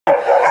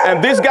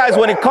And these guys,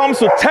 when it comes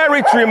to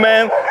territory,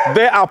 man,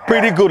 they are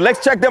pretty good.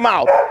 Let's check them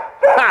out.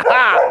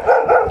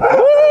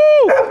 Woo!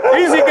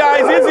 Easy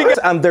guys, easy guys.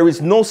 And there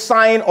is no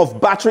sign of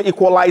battery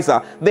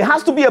equalizer. There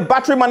has to be a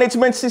battery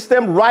management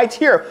system right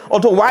here.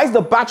 Otherwise,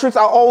 the batteries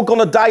are all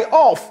gonna die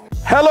off.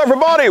 Hello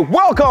everybody,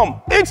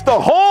 welcome. It's the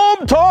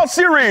Home Tour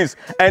series.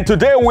 And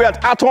today we're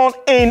at Aton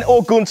in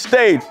Ogun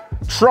State.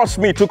 Trust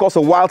me, it took us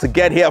a while to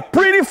get here.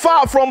 Pretty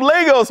far from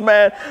Lagos,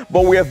 man.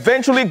 But we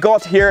eventually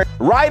got here.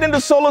 Right in the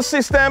solar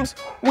systems,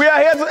 we are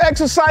here to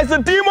exercise the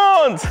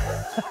demons.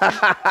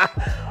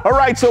 All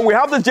right, so we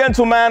have the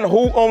gentleman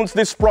who owns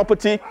this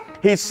property.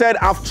 He said,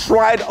 I've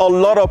tried a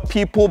lot of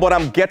people, but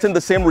I'm getting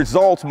the same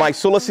results. My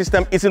solar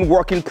system isn't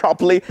working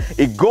properly.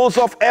 It goes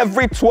off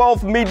every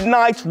 12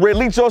 midnight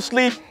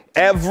religiously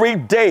every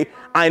day.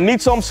 I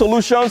need some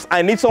solutions.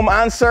 I need some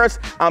answers.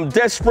 I'm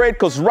desperate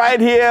because right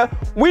here,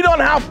 we don't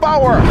have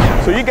power.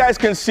 So you guys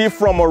can see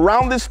from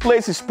around this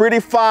place, it's pretty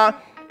far.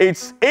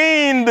 It's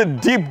in the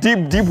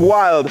deep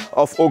wild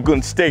of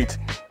Ogun State.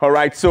 All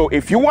right, so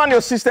if you want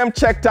your system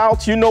checked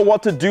out, you know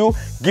what to do.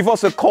 Give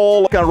us a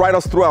call. You can write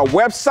us through our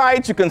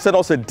website. You can send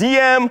us a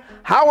DM.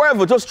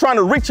 However, just trying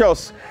to reach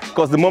us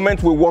because the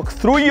moment we walk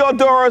through your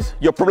doors,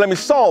 your problem is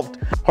solved.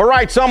 All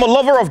right, so I'm a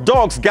lover of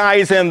dogs,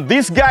 guys, and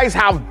these guys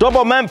have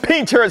Doberman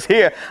pinchers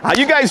here. Are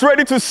you guys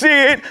ready to see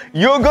it?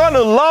 You're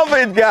gonna love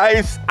it,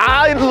 guys.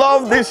 I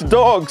love these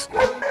dogs.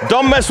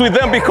 Don't mess with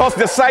them because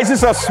the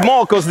sizes are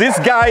small because these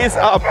guys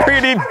are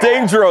pretty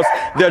dangerous.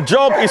 Their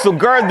job is to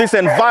guard this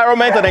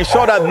environment and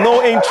ensure that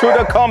no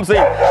intruder comes in.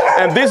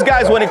 And these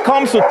guys, when it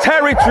comes to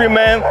territory,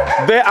 man,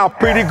 they are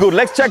pretty good.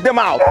 Let's check them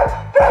out.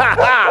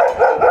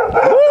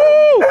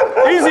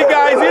 Woo! Easy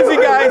guys, easy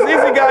guys,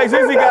 easy guys,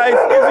 easy guys,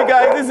 easy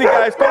guys, easy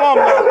guys. Come on,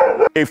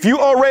 man. If you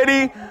are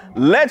ready,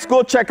 let's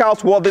go check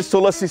out what this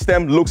solar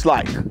system looks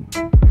like.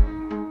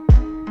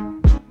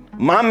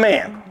 My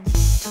man.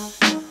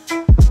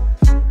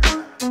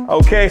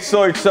 Okay,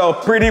 so it's a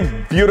pretty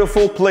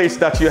beautiful place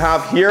that you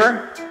have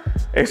here.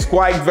 It's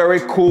quite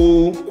very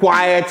cool,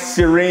 quiet,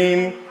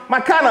 serene. My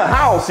kind of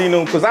house, you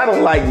know, because I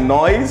don't like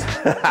noise.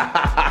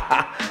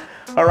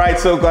 All right,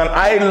 so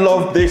I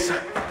love this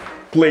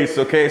place,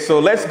 okay? So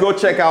let's go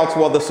check out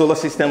what the solar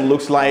system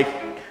looks like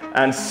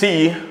and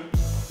see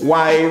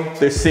why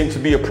there seems to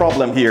be a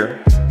problem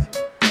here.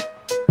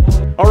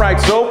 All right,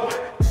 so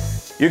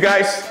you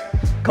guys,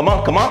 come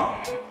on, come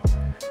on.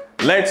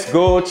 Let's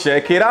go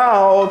check it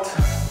out.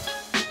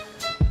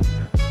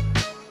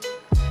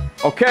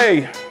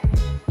 Okay,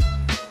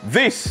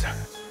 this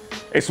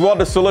is what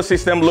the solar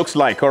system looks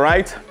like, all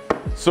right?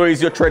 So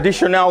it's your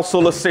traditional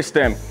solar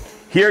system.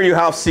 Here you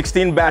have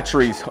 16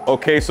 batteries,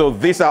 okay? So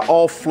these are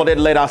all flooded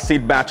lead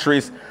acid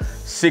batteries,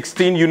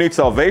 16 units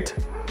of it.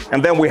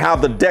 And then we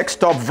have the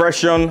desktop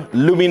version,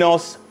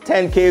 luminous,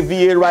 10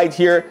 kVA right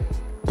here,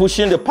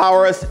 pushing the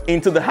powers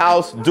into the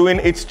house, doing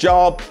its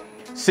job,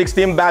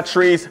 16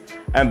 batteries.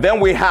 And then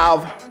we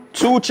have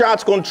 2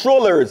 charge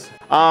controllers.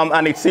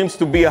 And it seems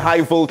to be a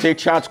high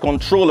voltage charge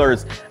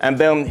controllers. And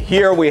then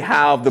here we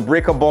have the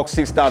breaker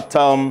boxes that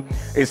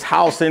is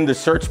housing the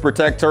surge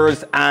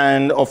protectors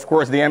and of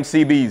course the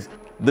MCBs.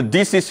 The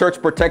DC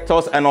surge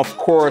protectors and of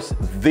course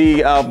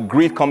the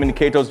grid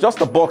communicators, just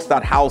a box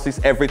that houses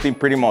everything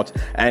pretty much.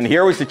 And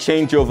here is the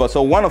changeover.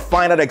 So I want to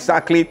find out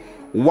exactly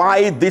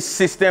why this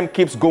system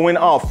keeps going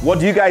off. What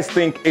do you guys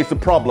think is the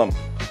problem?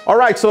 All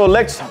right, so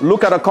let's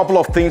look at a couple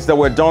of things that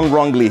were done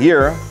wrongly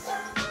here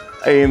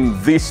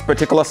in this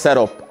particular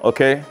setup,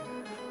 okay?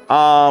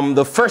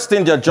 The first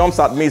thing that jumps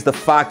at me is the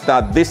fact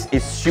that this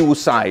is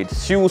suicide.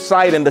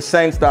 Suicide in the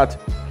sense that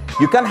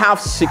you can have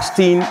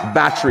 16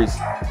 batteries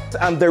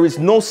and there is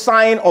no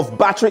sign of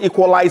battery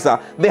equalizer.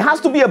 There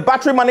has to be a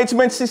battery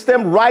management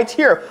system right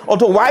here.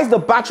 Otherwise, the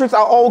batteries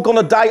are all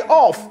gonna die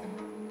off.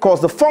 Because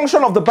the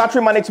function of the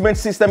battery management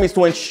system is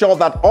to ensure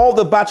that all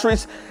the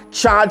batteries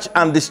charge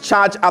and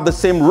discharge at the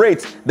same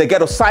rate. They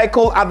get a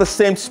cycle at the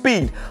same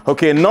speed.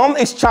 Okay, none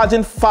is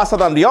charging faster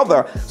than the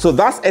other. So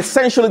that's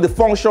essentially the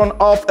function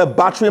of a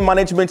battery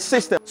management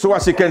system. So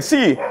as you can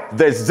see,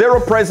 there's zero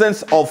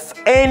presence of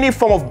any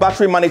form of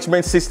battery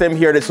management system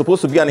here. There's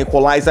supposed to be an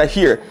equalizer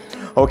here.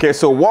 Okay,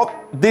 so what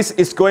this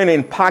is going to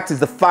impact is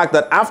the fact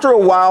that after a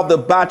while, the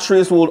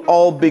batteries will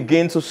all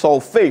begin to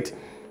sulfate.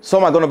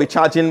 Some are going to be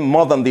charging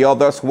more than the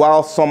others,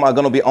 while some are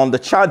going to be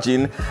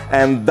undercharging,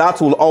 and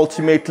that will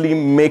ultimately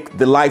make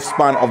the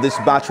lifespan of this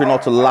battery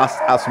not to last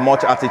as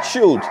much as it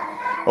should.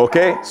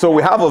 Okay, so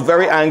we have a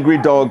very angry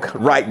dog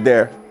right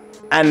there.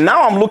 And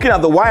now I'm looking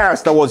at the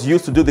wires that was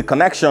used to do the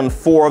connection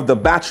for the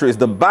batteries.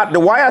 The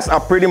wires are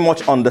pretty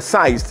much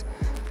undersized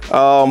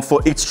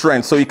for each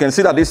strength. So you can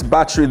see that this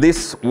battery,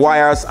 these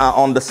wires are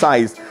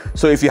undersized.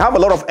 So if you have a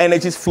lot of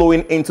energies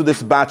flowing into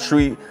this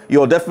battery,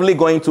 you're definitely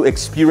going to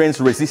experience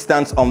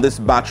resistance on this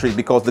battery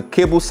because the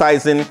cable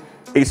sizing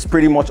is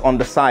pretty much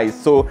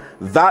undersized. So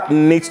that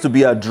needs to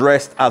be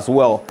addressed as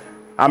well.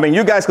 I mean,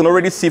 you guys can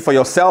already see for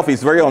yourself,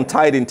 it's very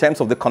untied in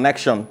terms of the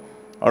connection.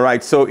 All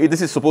right, so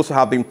this is supposed to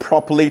have been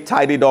properly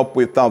tidied up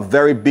with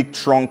very big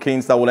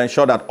trunkings that will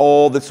ensure that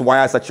all these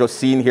wires that you're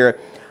seeing here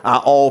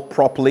are all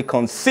properly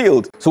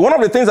concealed. So one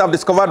of the things I've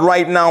discovered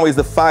right now is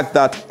the fact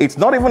that it's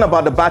not even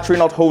about the battery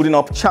not holding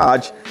up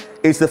charge.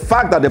 It's the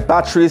fact that the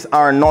batteries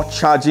are not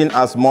charging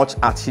as much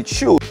as it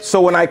should.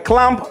 So when I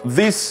clamp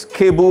this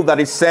cable that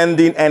is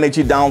sending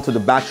energy down to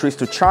the batteries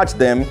to charge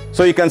them,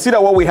 so you can see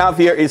that what we have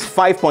here is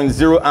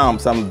 5.0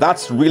 amps, and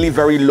that's really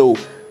very low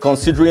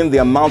considering the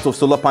amount of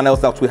solar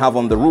panels that we have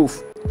on the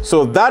roof.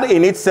 So that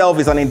in itself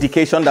is an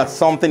indication that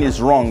something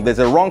is wrong. There's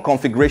a wrong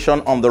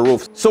configuration on the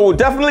roof. So we'll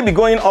definitely be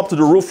going up to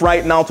the roof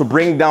right now to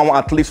bring down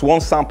at least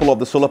one sample of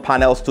the solar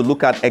panels to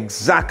look at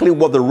exactly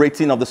what the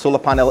rating of the solar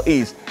panel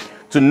is,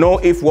 to know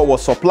if what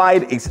was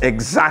supplied is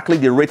exactly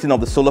the rating of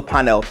the solar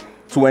panel,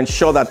 to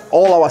ensure that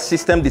all our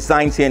system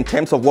designs here in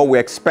terms of what we're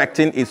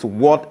expecting is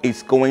what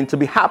is going to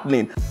be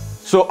happening.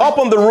 So up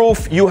on the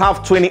roof, you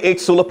have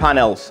 28 solar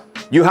panels.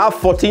 You have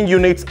 14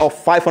 units of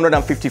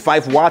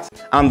 555 watts,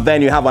 and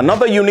then you have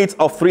another unit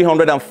of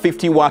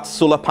 350 watts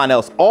solar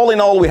panels. All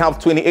in all, we have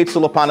 28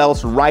 solar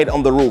panels right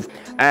on the roof.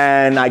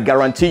 And I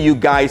guarantee you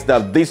guys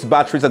that these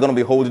batteries are going to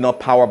be holding up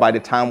power by the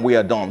time we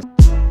are done.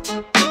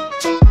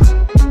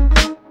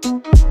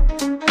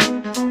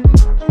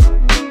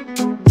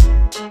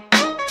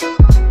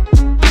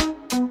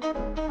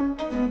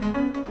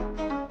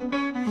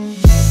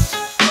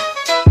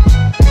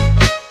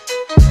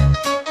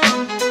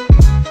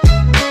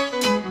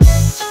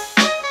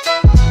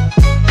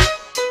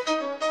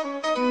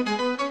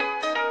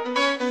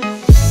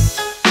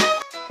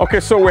 Okay,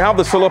 so we have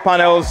the solar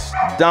panels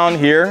down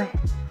here.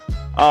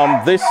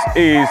 This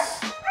is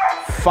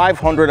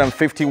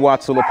 550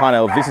 watt solar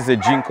panel. This is a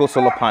Jinko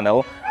solar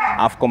panel.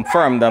 I've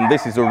confirmed that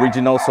this is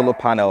original solar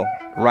panel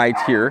right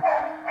here.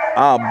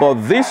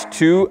 But these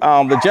two,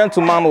 the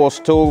gentleman was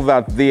told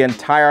that the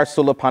entire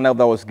solar panel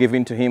that was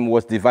given to him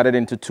was divided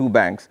into two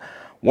banks.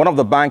 One of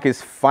the bank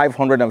is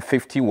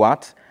 550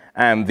 watts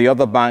and the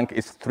other bank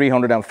is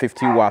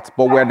 350 watts.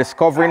 But we're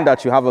discovering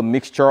that you have a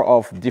mixture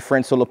of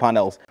different solar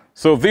panels.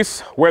 So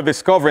we're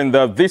discovering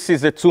that this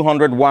is a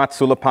 200 watt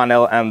solar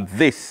panel, and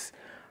this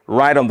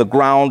right on the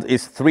ground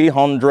is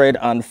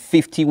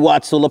 350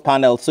 watt solar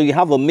panel. So you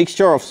have a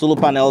mixture of solar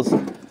panels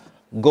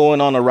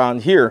going on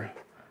around here,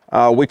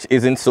 which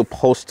isn't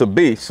supposed to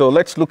be. So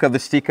let's look at the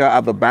sticker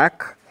at the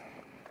back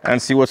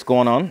and see what's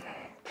going on.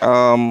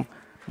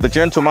 The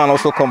gentleman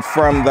also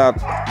confirmed that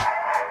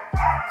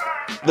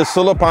the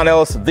solar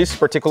panels, this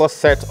particular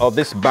set of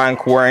this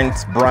bank, weren't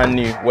brand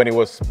new when it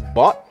was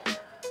bought.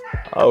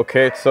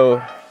 Okay,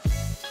 so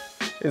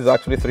it's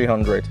actually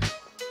 300.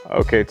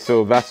 Okay,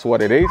 so that's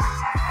what it is.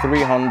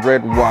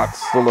 300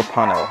 watts solar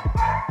panel.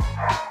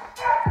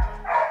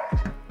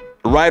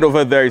 Right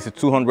over there is a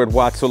 200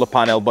 watt solar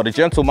panel, but the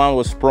gentleman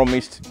was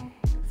promised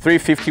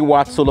 350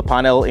 watt solar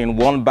panel in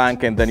one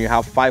bank, and then you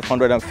have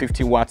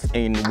 550 watts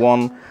in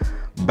one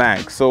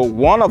bank. So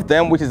one of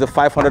them, which is the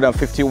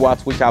 550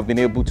 watts, which I've been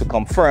able to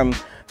confirm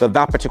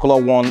that particular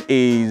one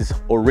is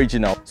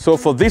original. So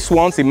for these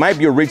ones, it might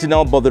be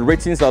original, but the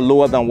ratings are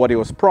lower than what it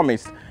was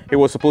promised. It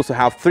was supposed to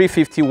have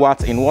 350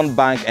 watts in one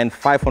bank and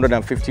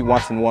 550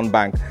 watts in one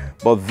bank,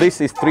 but this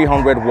is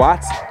 300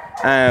 watts.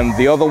 And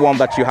the other one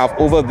that you have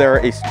over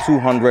there is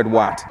 200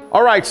 watt.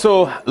 All right,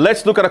 so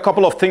let's look at a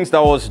couple of things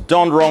that was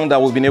done wrong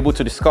that we've been able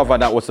to discover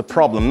that was the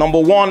problem. Number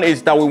one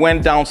is that we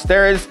went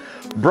downstairs,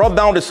 brought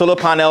down the solar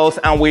panels,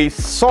 and we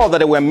saw that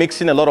they were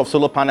mixing a lot of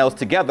solar panels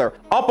together.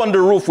 Up on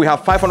the roof, we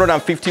have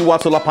 550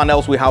 watt solar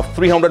panels, we have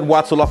 300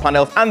 watt solar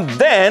panels, and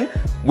then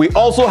we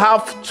also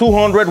have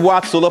 200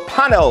 watt solar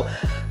panel.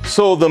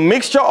 So the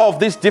mixture of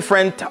these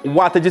different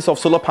wattages of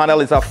solar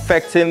panel is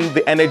affecting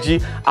the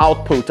energy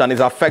output and is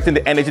affecting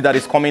the energy that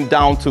is coming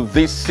down to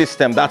this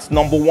system. That's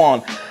number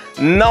one.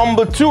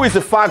 Number two is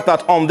the fact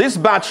that on these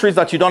batteries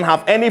that you don't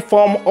have any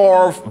form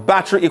of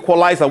battery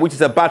equalizer, which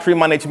is a battery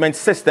management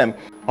system.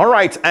 All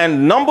right,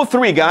 and number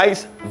three,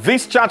 guys,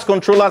 these charge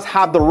controllers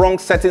have the wrong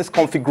settings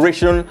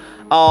configuration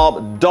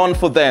done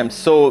for them.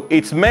 So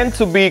it's meant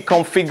to be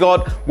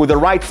configured with the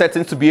right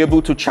settings to be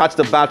able to charge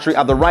the battery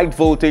at the right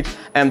voltage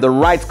and the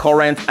right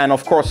current, and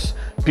of course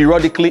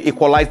periodically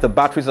equalize the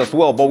batteries as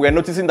well. But we're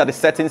noticing that the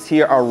settings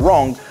here are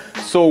wrong,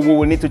 so we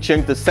will need to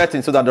change the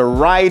settings so that the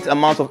right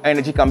amount of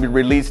energy can be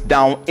released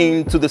down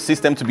into the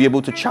system to be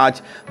able to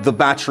charge the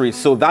battery.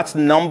 So that's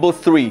number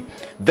three.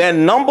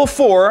 Then number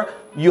four,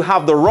 you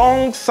have the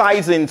wrong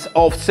sizings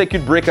of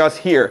circuit breakers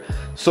here.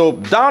 So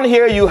down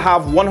here you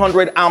have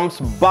 100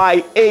 amps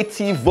by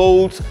 80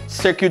 volts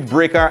circuit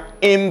breaker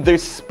in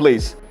this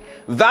place.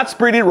 That's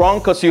pretty wrong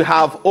because you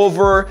have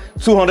over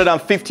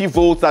 250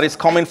 volts that is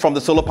coming from the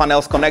solar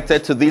panels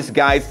connected to these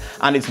guys,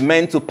 and it's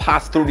meant to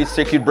pass through this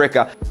circuit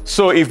breaker.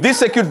 So if this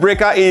circuit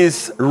breaker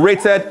is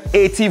rated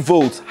 80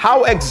 volts,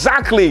 how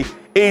exactly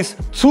is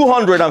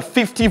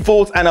 250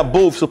 volts and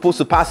above supposed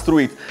to pass through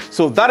it?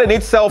 So that in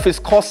itself is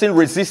causing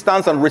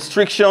resistance and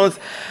restrictions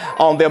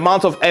on the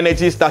amount of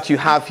energies that you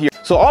have here.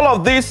 So all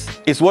of this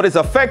is what is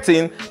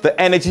affecting the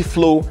energy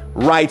flow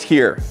right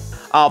here.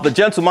 The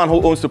gentleman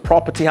who owns the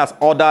property has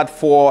ordered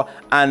for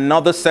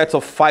another set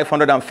of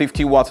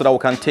 550 watts so that we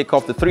can take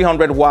off the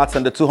 300 watts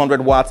and the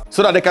 200 watts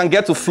so that they can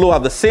get to flow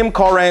at the same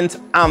current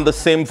and the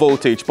same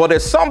voltage. But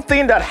there's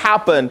something that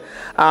happened.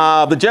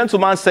 The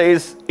gentleman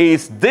says,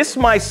 is this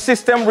my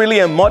system really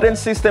a modern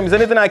system? Is there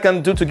anything I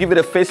can do to give it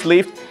a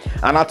facelift?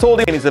 And I told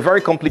him it's a very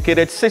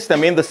complicated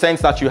system in the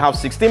sense that you have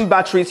 16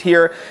 batteries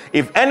here.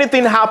 If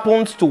anything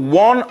happens to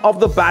one of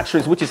the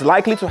batteries, which is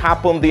likely to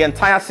happen, the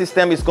entire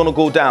system is going to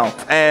go down.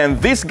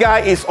 And this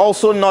guy is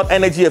also not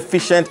energy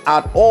efficient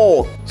at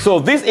all. So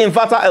this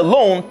inverter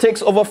alone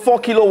takes over 4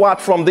 kilowatt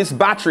from these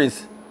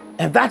batteries.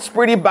 And that's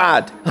pretty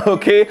bad,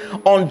 okay?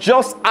 On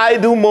just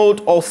idle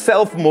mode or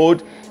self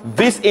mode,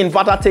 this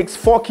inverter takes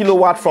 4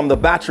 kilowatt from the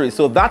battery.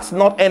 So that's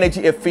not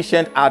energy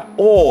efficient at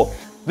all.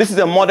 This is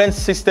a modern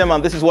system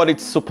and this is what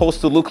it's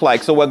supposed to look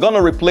like. So we're going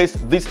to replace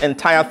this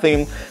entire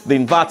thing, the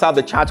inverter,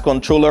 the charge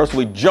controllers,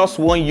 with just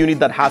one unit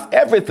that has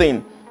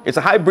everything. It's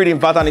a hybrid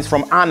inverter and it's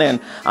from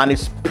Anand and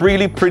it's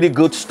pretty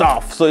good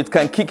stuff. So it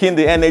can kick in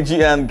the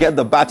energy and get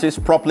the batteries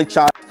properly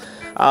charged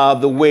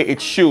the way it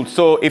should.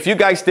 So if you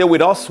guys stay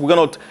with us, we're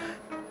going to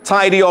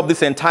tidy up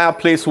this entire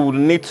place. We'll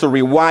need to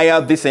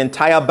rewire this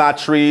entire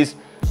batteries,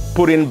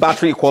 put in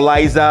battery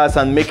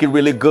equalizers and make it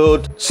really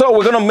good. So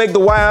we're gonna make the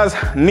wires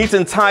neat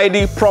and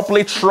tidy,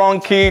 properly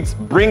trunk it,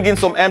 bring in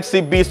some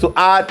MCBs to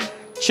add,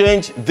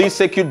 change these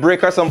circuit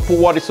breakers and put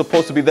what is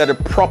supposed to be there, the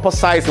proper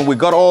size, and we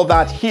got all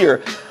that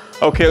here.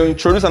 Okay, we'll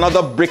introduce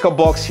another breaker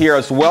box here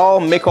as well,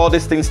 make all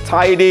these things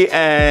tidy,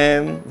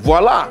 and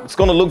voila, it's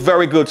gonna look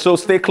very good. So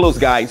stay close,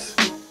 guys.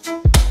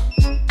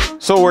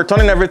 So we're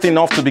turning everything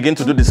off to begin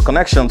to do this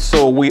connection.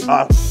 So we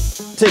are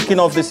taking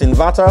off this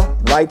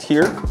inverter right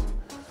here.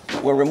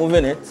 We're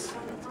removing it.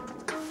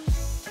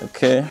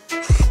 Okay.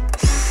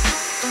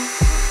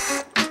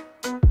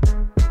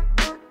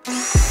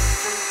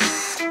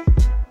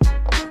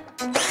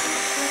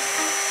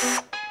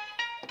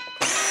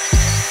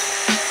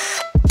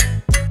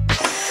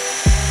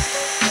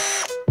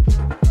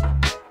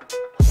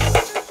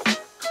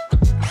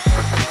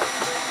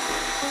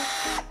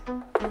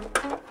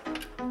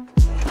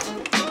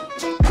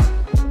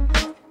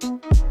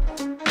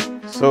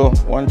 So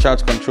one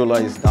charge controller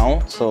is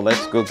down, so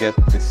let's go get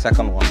the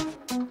second one.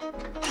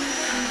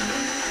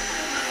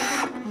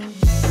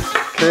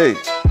 Okay.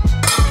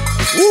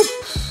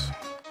 Whoops.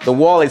 The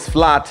wall is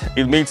flat,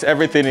 it means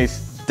everything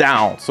is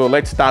down. So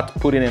let's start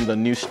putting in the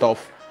new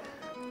stuff.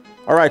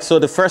 All right, so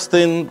the first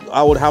thing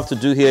I would have to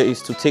do here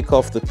is to take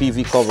off the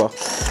PV cover.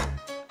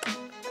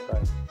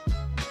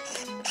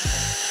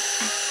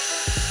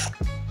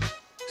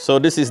 So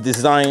this is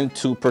designed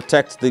to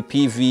protect the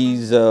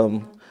PV's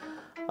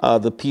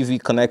the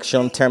PV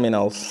connection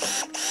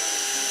terminals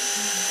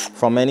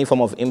from any form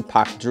of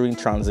impact during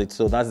transit.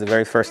 So that's the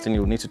very first thing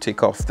you'll need to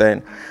take off.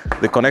 Then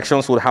the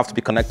connections will have to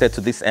be connected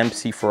to this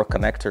MC4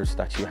 connectors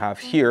that you have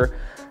here.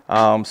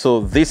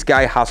 So this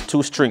guy has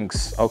 2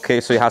 strings,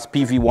 okay? So it has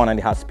PV1 and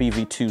it has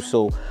PV2.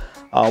 So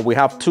we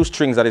have 2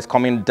 strings that is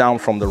coming down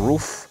from the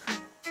roof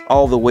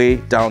all the way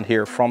down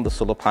here from the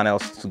solar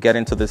panels to get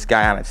into this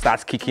guy, and it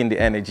starts kicking the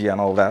energy and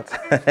all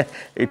that.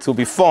 It will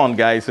be fun,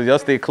 guys, so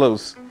just stay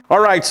close. All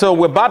right, so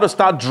we're about to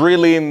start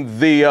drilling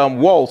the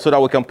wall so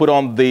that we can put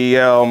on the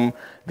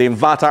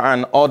inverter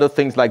and other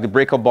things like the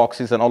breaker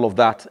boxes and all of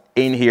that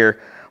in here.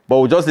 But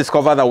we just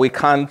discovered that we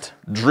can't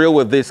drill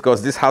with this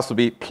because this has to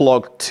be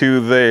plugged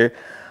to the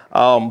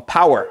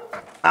power.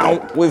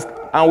 And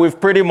we've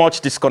pretty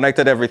much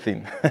disconnected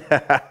everything.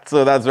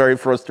 So that's very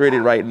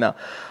frustrating right now.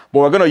 But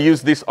we're gonna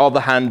use this other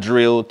hand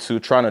drill to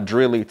try to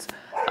drill it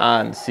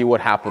and see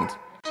what happens.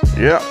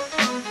 Yeah,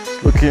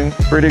 it's looking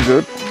pretty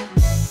good.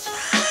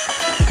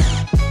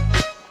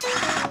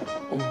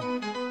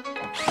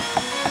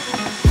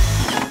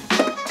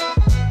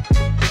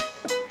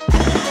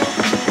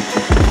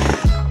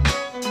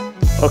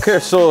 Okay,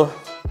 so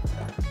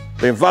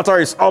the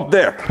inverter is up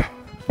there,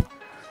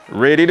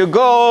 ready to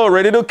go,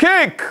 ready to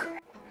kick.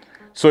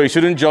 So it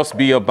shouldn't just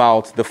be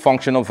about the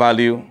functional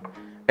value.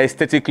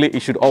 Aesthetically,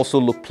 it should also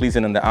look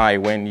pleasing in the eye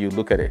when you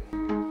look at it.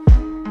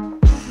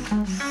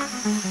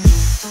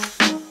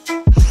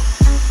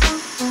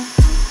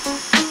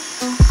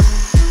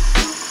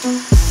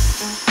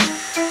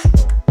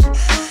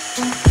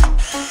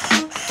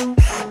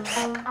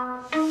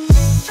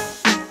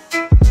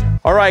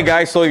 All right,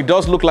 guys, so it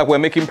does look like we're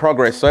making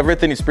progress. So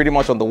everything is pretty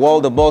much on the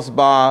wall, the bus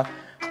bar,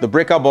 the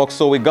breaker box.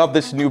 So we got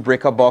this new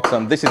breaker box,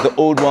 and this is the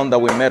old one that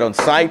we made on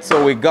site.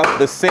 So we got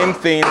the same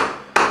thing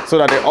so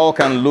that they all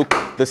can look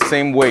the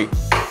same way.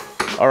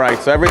 All right,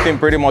 so everything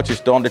pretty much is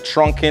done. The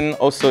trunking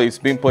also is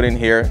being put in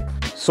here.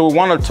 So we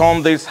want to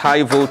turn this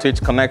high voltage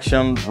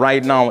connection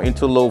right now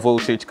into low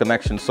voltage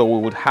connection. So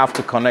we would have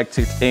to connect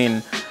it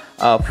in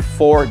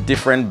 4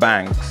 different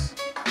banks,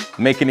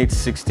 making it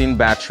 16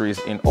 batteries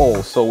in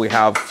all. So we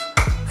have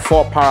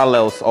 4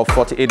 parallels of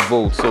 48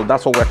 volts. So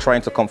that's what we're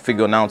trying to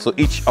configure now. So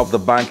each of the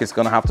bank is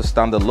going to have to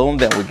stand alone.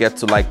 Then we get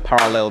to like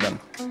parallel them.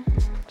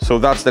 So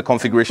that's the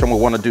configuration we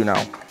want to do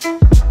now.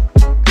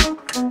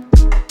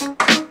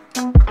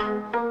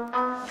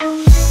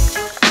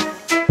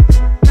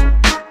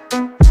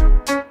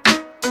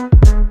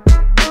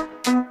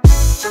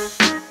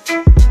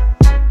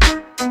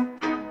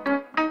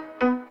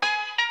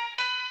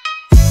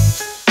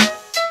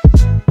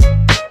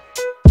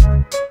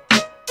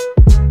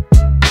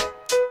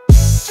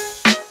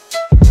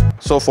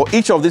 So for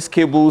each of these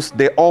cables,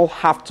 they all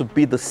have to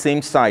be the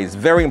same size.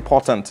 Very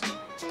important.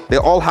 They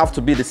all have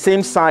to be the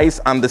same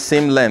size and the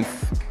same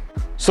length.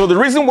 So the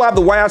reason why the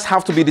wires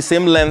have to be the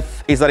same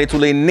length is that it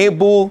will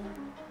enable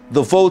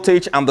the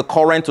voltage and the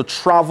current to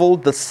travel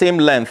the same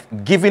length,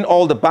 giving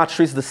all the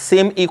batteries the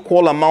same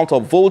equal amount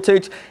of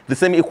voltage, the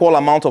same equal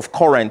amount of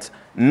current.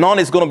 None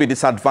is going to be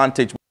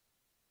disadvantaged.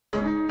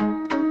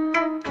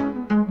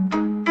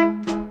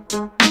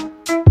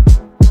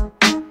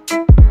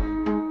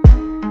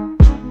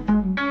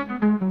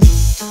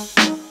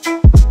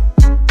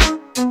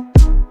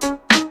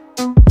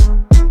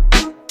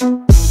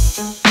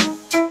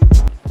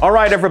 All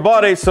right,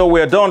 everybody, so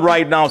we're done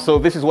right now. So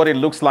this is what it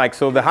looks like.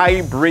 So the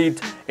hybrid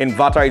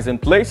inverter is in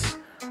place.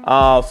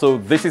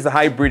 So this is a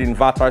hybrid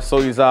inverter. So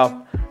it's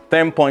a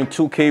 10.2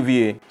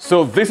 kVA.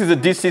 So this is a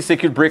DC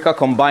circuit breaker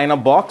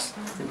combiner box.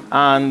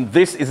 And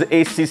this is the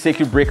AC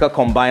circuit breaker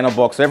combiner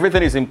box. So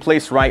everything is in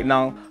place right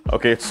now.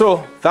 Okay,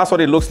 so that's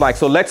what it looks like.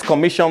 So let's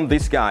commission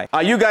this guy.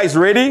 Are you guys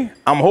ready?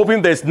 I'm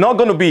hoping there's not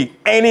going to be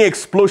any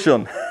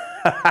explosion.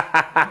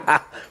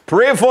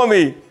 Pray for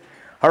me.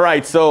 All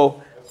right,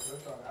 so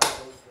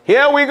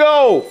here we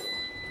go.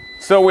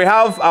 So we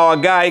have our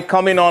guy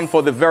coming on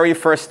for the very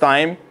first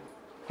time.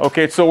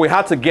 Okay, so we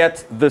had to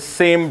get the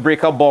same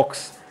breaker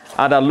box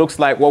that looks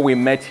like what we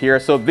met here.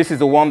 So this is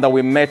the one that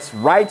we met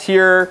right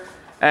here,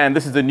 and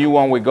this is the new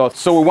one we got.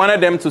 So we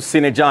wanted them to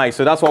synergize,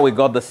 so that's why we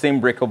got the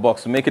same breaker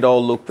box to make it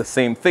all look the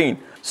same thing.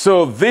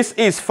 So this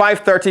is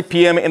 5:30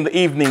 p.m. in the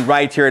evening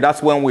right here.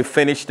 That's when we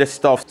finish this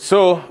stuff.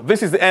 So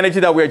this is the energy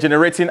that we're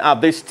generating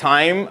at this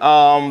time.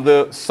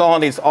 The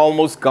sun is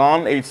almost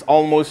gone. It's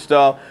almost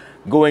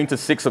going to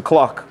 6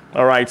 o'clock.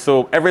 All right,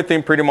 so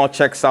everything pretty much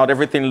checks out.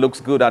 Everything looks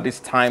good at this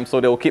time,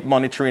 so they'll keep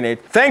monitoring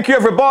it. Thank you,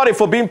 everybody,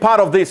 for being part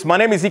of this. My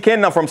name is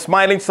Ikenna from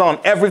Smiling Sun.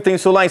 Everything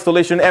solar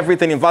installation,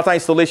 everything inverter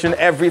installation,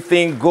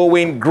 everything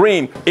going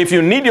green. If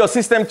you need your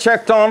system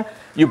checked on,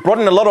 you brought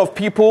in a lot of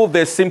people.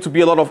 There seem to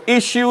be a lot of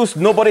issues.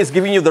 Nobody's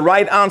giving you the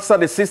right answer.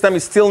 The system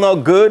is still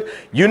not good.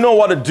 You know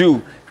what to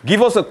do.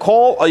 Give us a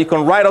call, or you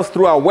can write us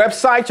through our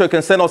website, or you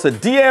can send us a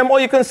DM, or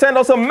you can send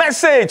us a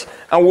message,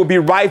 and we'll be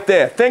right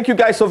there. Thank you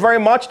guys so very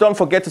much. Don't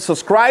forget to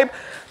subscribe.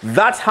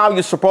 That's how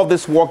you support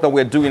this work that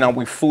we're doing, and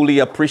we fully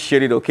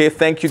appreciate it, okay?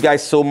 Thank you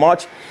guys so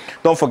much.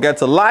 Don't forget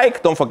to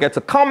like, don't forget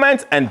to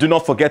comment, and do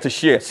not forget to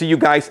share. See you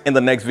guys in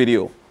the next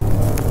video.